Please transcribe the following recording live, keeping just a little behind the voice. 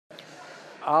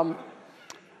And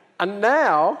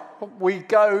now we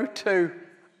go to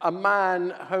a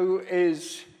man who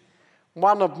is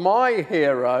one of my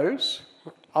heroes.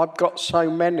 I've got so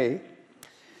many.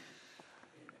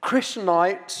 Chris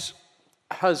Knight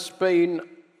has been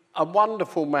a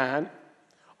wonderful man.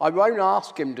 I won't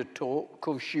ask him to talk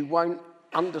because you won't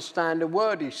understand a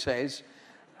word he says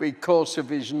because of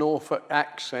his Norfolk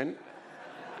accent.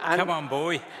 And come on,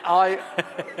 boy.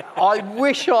 I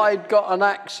wish I'd got an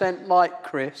accent like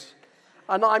Chris.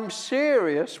 And I'm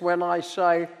serious when I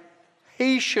say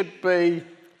he should be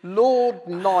Lord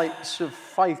Knights of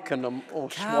Fakenham or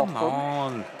Swaffham. Come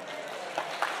on.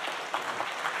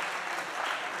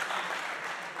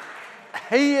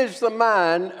 He is the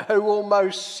man who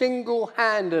almost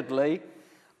single-handedly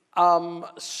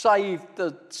saved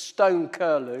the stone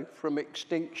curlew from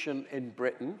extinction in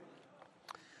Britain.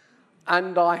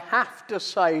 And I have to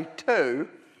say too,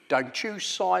 don't you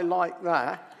sigh like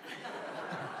that.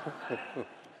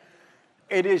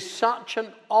 It is such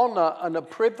an honour and a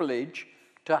privilege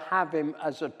to have him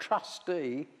as a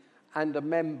trustee and a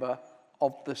member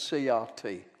of the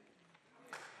CRT.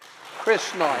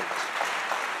 Chris Knight.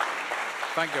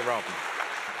 Thank you, Robin.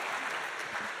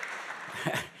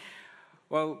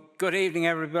 Well, good evening,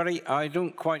 everybody. I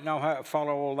don't quite know how to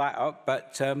follow all that up,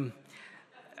 but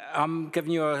I'm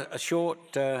giving you a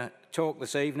short talk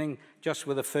this evening, just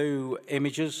with a few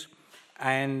images.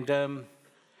 And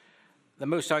the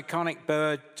most iconic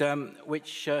bird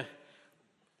which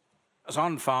is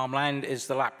on farmland is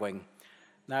the lapwing.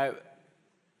 Now,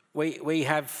 we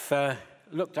have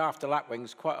looked after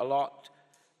lapwings quite a lot,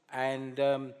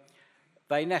 and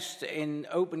they nest in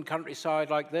open countryside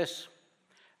like this,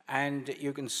 and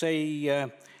you can see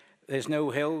there's no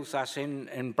hills. That's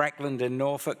in Breckland in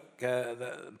Norfolk.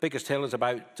 The biggest hill is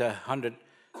about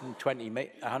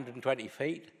 120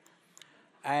 feet.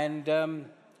 And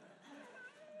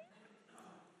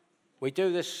we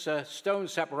do this stone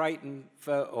separating,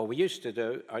 or we used to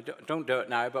do, I don't do it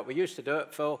now, but we used to do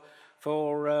it for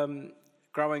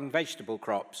growing vegetable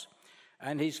crops.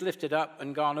 And he's lifted up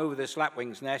and gone over this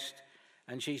lapwing's nest,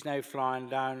 and she's now flying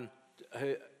down.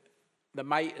 The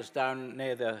mate is down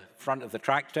near the front of the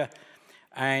tractor,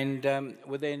 and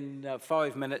within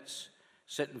 5 minutes,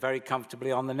 sitting very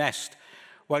comfortably on the nest.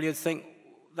 Well, you'd think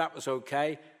that was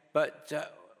okay, but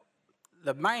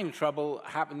the main trouble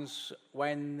happens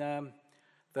when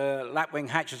the lapwing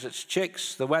hatches its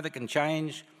chicks. The weather can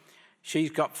change. She's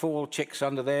got 4 chicks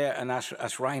under there, and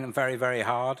that's raining very, very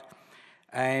hard.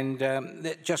 And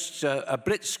just a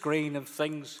blitzscreen of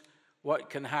things, what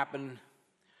can happen.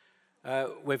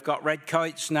 We've got red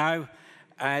kites now,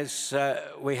 as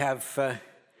we have,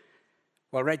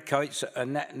 well, red kites are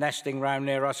nesting round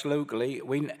near us locally.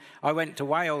 I went to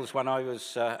Wales when I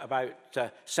was about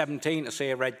 17 to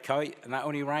see a red kite, and that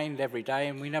only rained every day,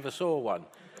 and we never saw one.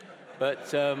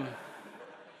 But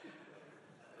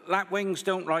lapwings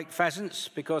don't like pheasants,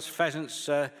 because pheasants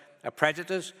are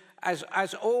predators,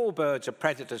 as all birds are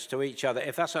predators to each other.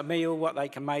 If that's a meal what they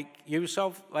can make use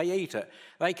of, they eat it.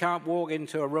 They can't walk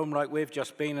into a room like we've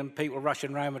just been and people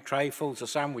rushing around with tray fulls of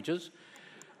sandwiches.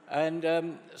 And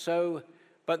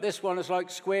but this one is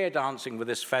like square dancing with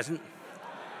this pheasant.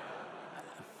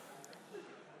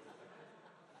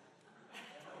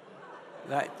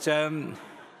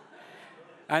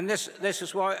 And this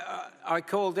is why I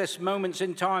call this moments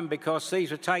in time, because these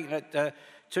were taken at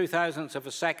 0.02 of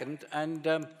a second,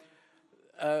 and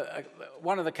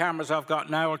one of the cameras I've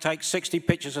got now will take 60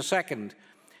 pictures a second.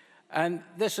 And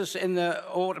this is in the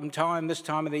autumn time, this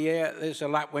time of the year. There's a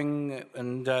lapwing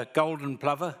and golden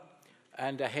plover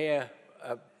and a hare.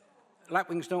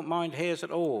 Lapwings don't mind hares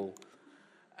at all.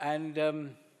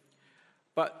 And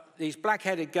but these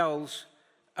black-headed gulls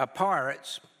are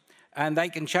pirates, and they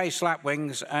can chase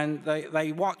lapwings, and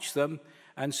they watch them.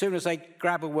 And as soon as they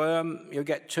grab a worm, you'll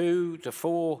get 2 to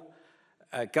 4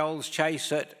 gulls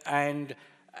chase it and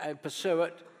pursue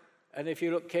it. And if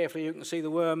you look carefully, you can see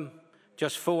the worm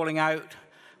just falling out.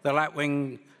 The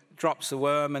lapwing drops the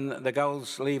worm, and the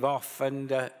gulls leave off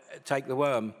and take the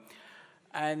worm.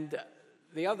 And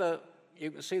the other,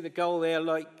 you can see the gull there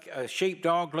like a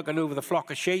sheepdog looking over the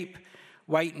flock of sheep,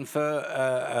 waiting for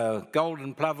a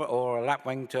golden plover or a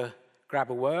lapwing to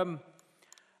grab a worm.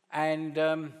 And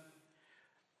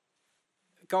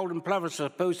golden plover is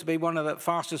supposed to be one of the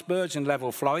fastest birds in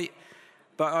level flight,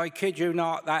 but I kid you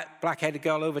not, that black-headed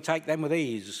gull overtake them with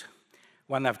ease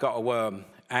when they've got a worm.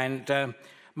 And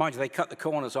mind you, they cut the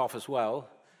corners off as well.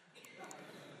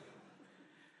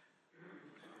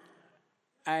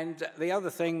 And the other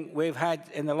thing we've had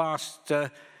in the last, well,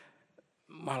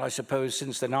 I suppose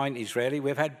since the 90s really,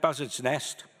 we've had buzzard's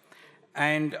nest.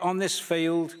 And on this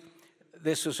field,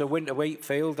 this was a winter wheat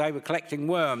field. They were collecting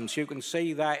worms. You can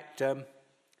see that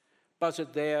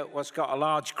buzzard there was got a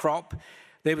large crop.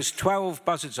 There was 12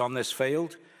 buzzards on this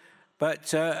field,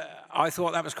 but I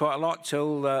thought that was quite a lot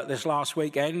till this last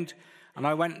weekend, and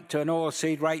I went to an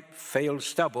oilseed rape field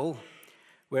stubble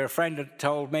where a friend had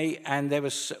told me, and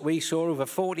we saw over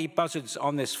 40 buzzards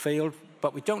on this field,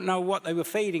 but we don't know what they were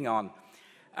feeding on.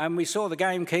 And we saw the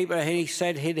gamekeeper, he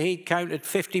said he'd counted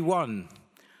 51.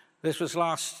 This was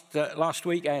last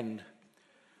weekend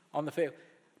on the field.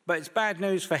 But it's bad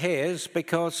news for hares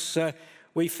because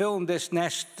we filmed this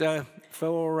nest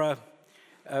for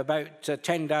about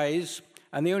 10 days,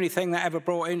 and the only thing that ever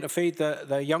brought in to feed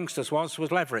the youngsters was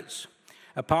leverets,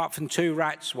 apart from 2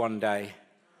 rats one day.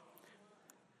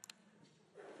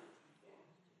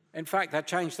 In fact, that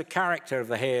changed the character of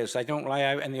the hares. They don't lay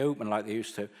out in the open like they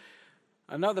used to.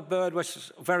 Another bird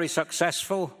was very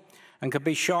successful and could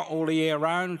be shot all the year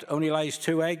round, only lays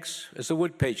 2 eggs, is the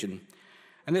wood pigeon.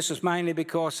 And this is mainly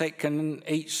because it can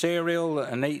eat cereal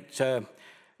and eat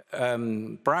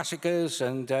brassicas,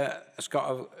 and it's got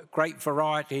a great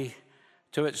variety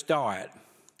to its diet.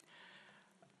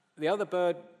 The other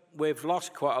bird we've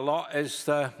lost quite a lot is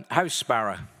the house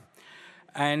sparrow.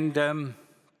 And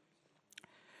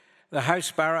the house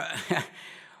sparrow,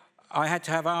 I had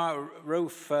to have our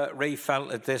roof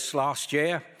refelted this last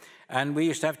year, and we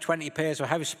used to have 20 pairs of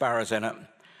house sparrows in it.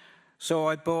 So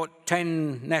I bought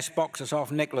 10 nest boxes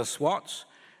off Nicholas Watts,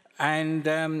 and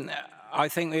I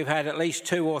think we've had at least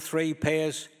 2 or 3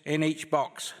 pairs in each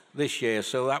box this year,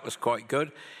 so that was quite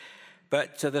good.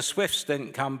 But the swifts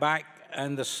didn't come back,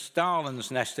 and the starlings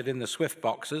nested in the swift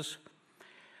boxes.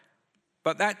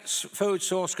 But that food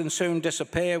source can soon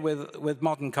disappear with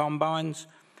modern combines,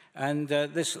 and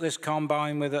this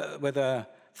combine with a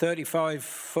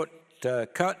 35-foot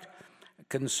cut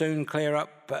can soon clear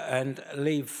up and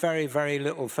leave very, very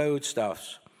little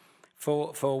foodstuffs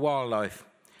for wildlife.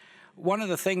 One of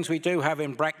the things we do have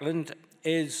in Breckland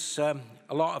is a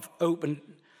lot of open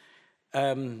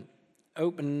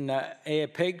air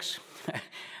pigs,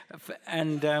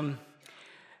 and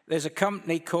there's a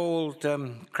company called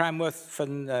Cranworth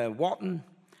and Watton.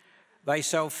 They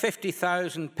sell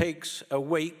 50,000 pigs a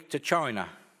week to China.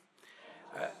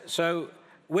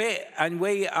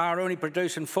 We are only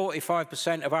producing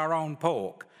 45% of our own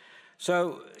pork.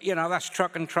 So, you know, that's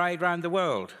truck and trade around the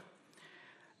world.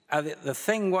 The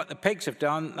thing what the pigs have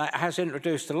done, that has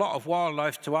introduced a lot of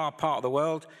wildlife to our part of the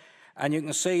world. And you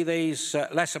can see these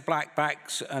lesser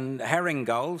blackbacks and herring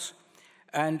gulls.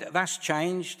 And that's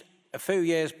changed. A few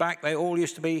years back, they all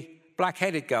used to be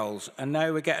black-headed gulls. And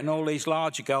now we're getting all these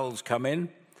larger gulls come in.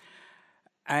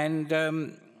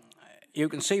 And you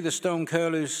can see the stone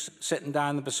curlews sitting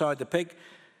down beside the pig.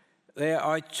 There,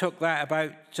 I took that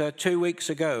about 2 weeks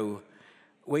ago.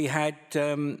 We had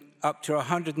up to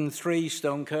 103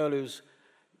 stone curlews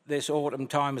this autumn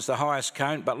time as the highest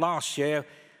count, but last year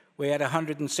we had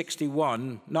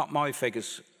 161, not my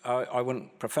figures, I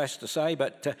wouldn't profess to say,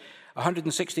 but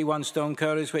 161 stone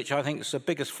curlews, which I think is the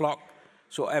biggest flock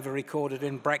sort of ever recorded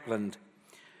in Breckland.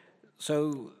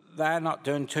 So they're not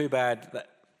doing too bad.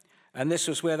 And this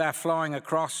is where they're flying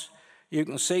across. You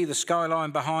can see the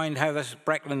skyline behind, how this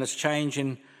Breckland is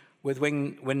changing with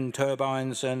wind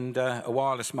turbines and a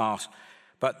wireless mast.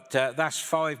 But that's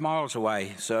 5 miles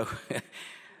away, so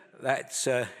that's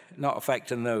not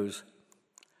affecting those.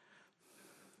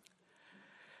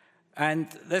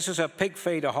 And this is a pig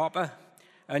feeder hopper,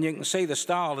 and you can see the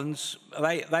starlings,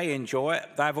 they enjoy it.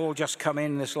 They've all just come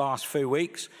in this last few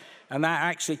weeks, and they're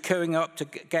actually queuing up to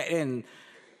get in.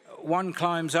 One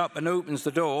climbs up and opens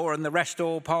the door, and the rest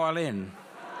all pile in.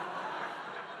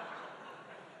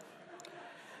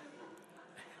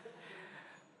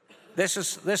 This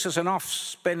is an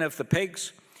off-spin of the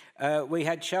pigs. We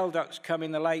had shelducks come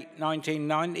in the late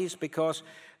 1990s because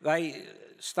they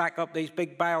stack up these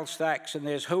big bale stacks, and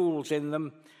there's holes in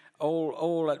them,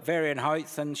 all at varying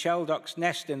heights, and shelducks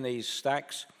nest in these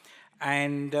stacks.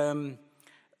 And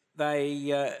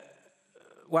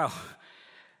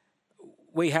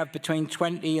we have between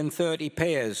 20 and 30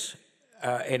 pairs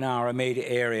in our immediate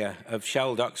area of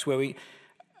shelducks, where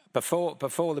before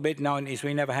the mid-90s,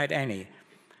 we never had any.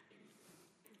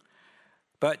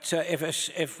 But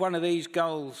if one of these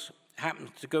gulls happens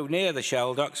to go near the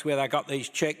shelducks where they got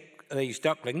these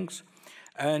ducklings,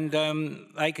 and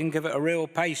they can give it a real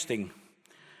pasting.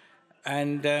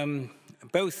 And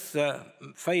both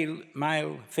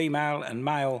female and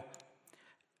male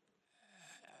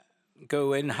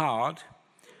go in hard,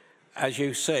 as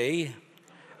you see,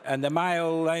 and the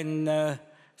male then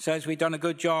says, "We've done a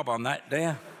good job on that,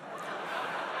 dear."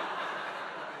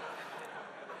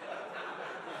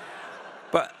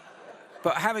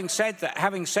 But having said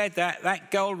that,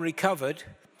 that gold recovered,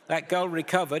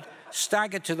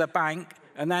 staggered to the bank,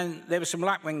 and then there were some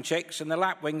lapwing chicks, and the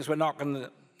lapwings were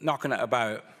knocking it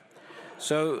about.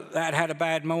 So that had a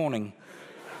bad morning.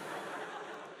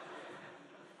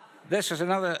 This is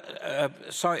another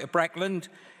site of Breckland.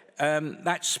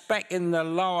 That speck in the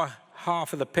lower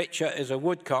half of the picture is a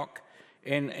woodcock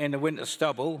in the winter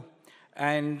stubble.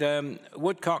 And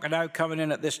woodcock are now coming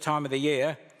in at this time of the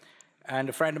year. And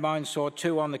a friend of mine saw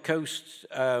 2 on the coast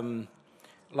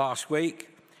last week.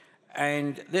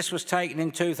 And this was taken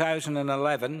in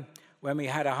 2011 when we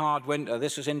had a hard winter.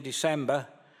 This was in December.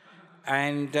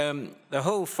 And the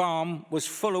whole farm was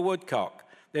full of woodcock.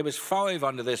 There was 5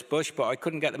 under this bush, but I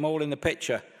couldn't get them all in the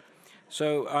picture.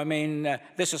 So, I mean,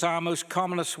 this is our most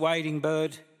commonest wading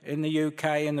bird in the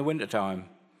UK in the wintertime.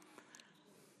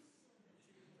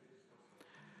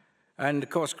 And, of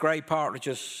course, grey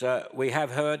partridges, we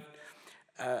have heard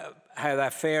how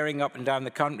they're faring up and down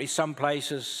the country. Some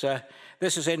places,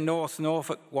 this is in North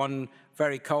Norfolk, one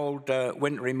very cold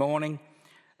wintry morning.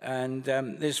 And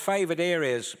there's favoured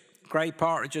areas. Grey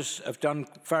partridges have done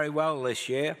very well this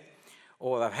year,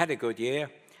 or they've had a good year.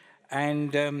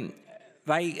 And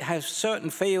they have certain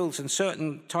fields and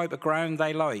certain type of ground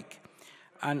they like.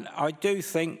 And I do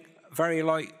think very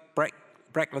light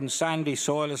Breckland sandy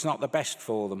soil is not the best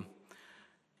for them.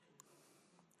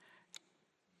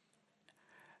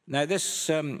 Now this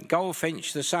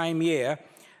goldfinch the same year,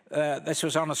 this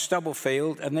was on a stubble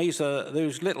field, and these are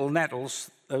those little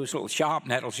nettles, those little sharp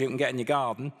nettles you can get in your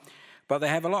garden, but they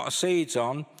have a lot of seeds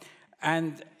on,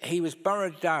 and he was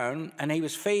burrowed down and he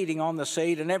was feeding on the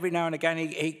seed, and every now and again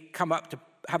he'd come up to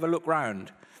have a look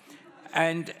round.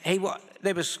 And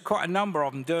there was quite a number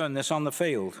of them doing this on the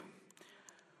field.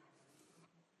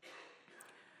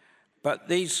 But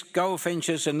these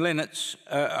goldfinches and linnets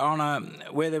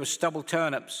where there were stubble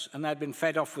turnips, and they'd been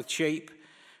fed off with sheep,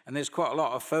 and there's quite a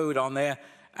lot of food on there,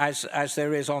 as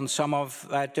there is on some of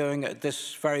they're doing at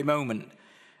this very moment.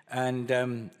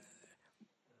 And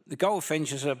the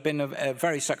goldfinches have been a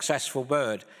very successful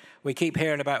bird. We keep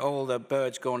hearing about all the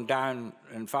birds going down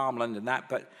in farmland and that,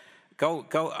 but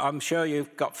I'm sure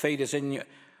you've got feeders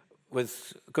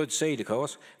with good seed, of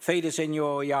course, feeders in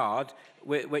your yard,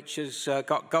 which has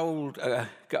got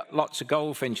lots of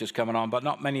goldfinches coming on, but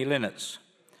not many linnets.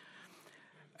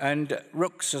 And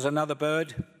rooks is another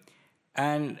bird,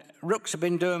 and rooks have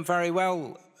been doing very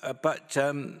well, but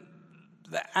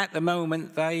at the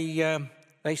moment they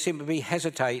seem to be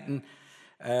hesitating.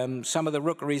 Some of the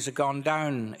rookeries have gone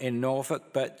down in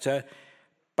Norfolk, but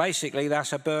basically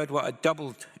that's a bird what had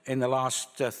doubled in the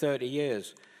last 30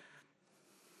 years.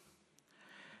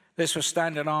 This was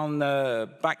standing on the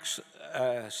back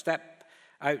step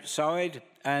outside,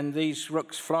 and these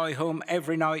rooks fly home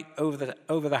every night over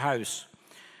the house.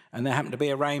 And there happened to be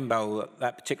a rainbow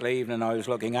that particular evening I was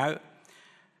looking out.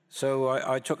 So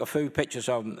I took a few pictures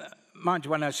of them. Mind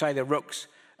you, when I say the rooks,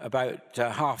 about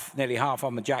nearly half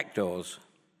on the jackdaws.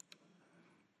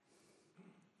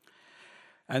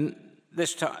 And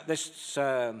this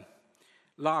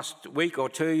last week or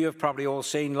two, you've probably all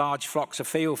seen large flocks of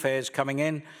fieldfares coming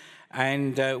in,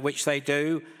 and which they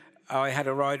do. I had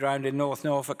a ride around in North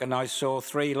Norfolk, and I saw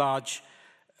 3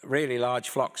 really large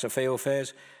flocks of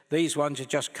fieldfares. These ones have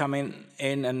just come in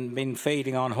and been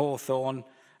feeding on hawthorn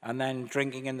and then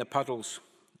drinking in the puddles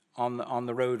on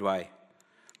the roadway.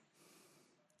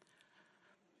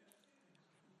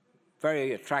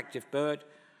 Very attractive bird,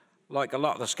 like a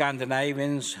lot of the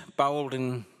Scandinavians, bold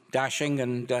and dashing,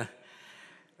 and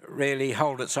really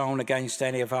hold its own against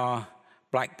any of our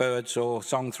blackbirds or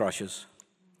song thrushes.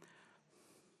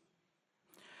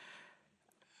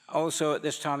 Also at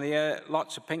this time of the year,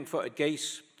 lots of pink-footed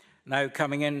geese now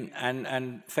coming in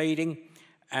and feeding,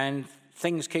 and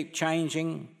things keep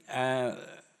changing.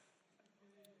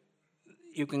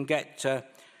 You can get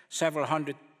several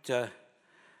hundred,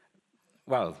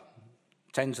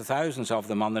 tens of thousands of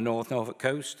them on the North Norfolk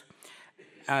coast,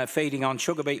 feeding on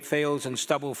sugar beet fields and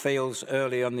stubble fields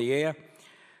early in the year.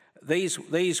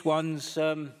 These ones,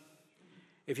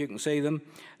 if you can see them,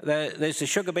 there's the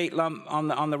sugar beet lump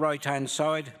on the right-hand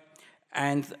side,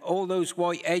 and all those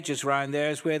white edges around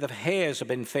there is where the hares have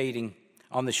been feeding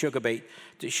on the sugar beet,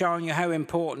 showing you how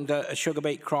important a sugar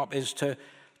beet crop is to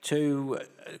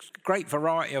a great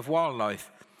variety of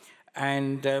wildlife.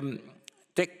 And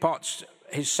Dick Potts,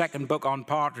 his second book on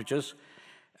partridges,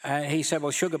 he said,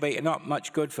 well, sugar beet are not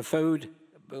much good for food,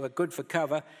 but good for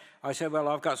cover. I said, well,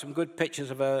 I've got some good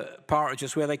pictures of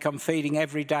partridges where they come feeding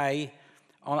every day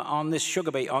on this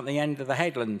sugar beet on the end of the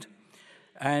headland.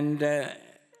 And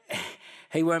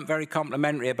he weren't very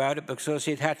complimentary about it because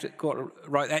he'd had to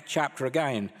write that chapter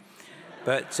again.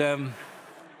 But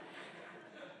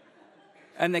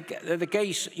and the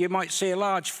geese, you might see a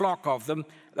large flock of them.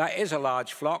 That is a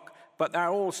large flock, but they're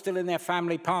all still in their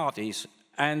family parties.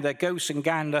 And the goose and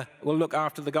gander will look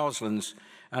after the goslings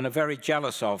and are very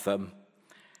jealous of them.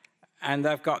 And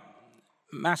they've got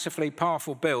massively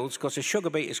powerful bills because the sugar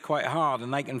beet is quite hard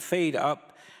and they can feed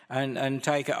up and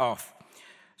take it off.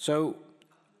 So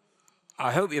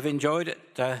I hope you've enjoyed it.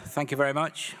 Thank you very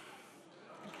much.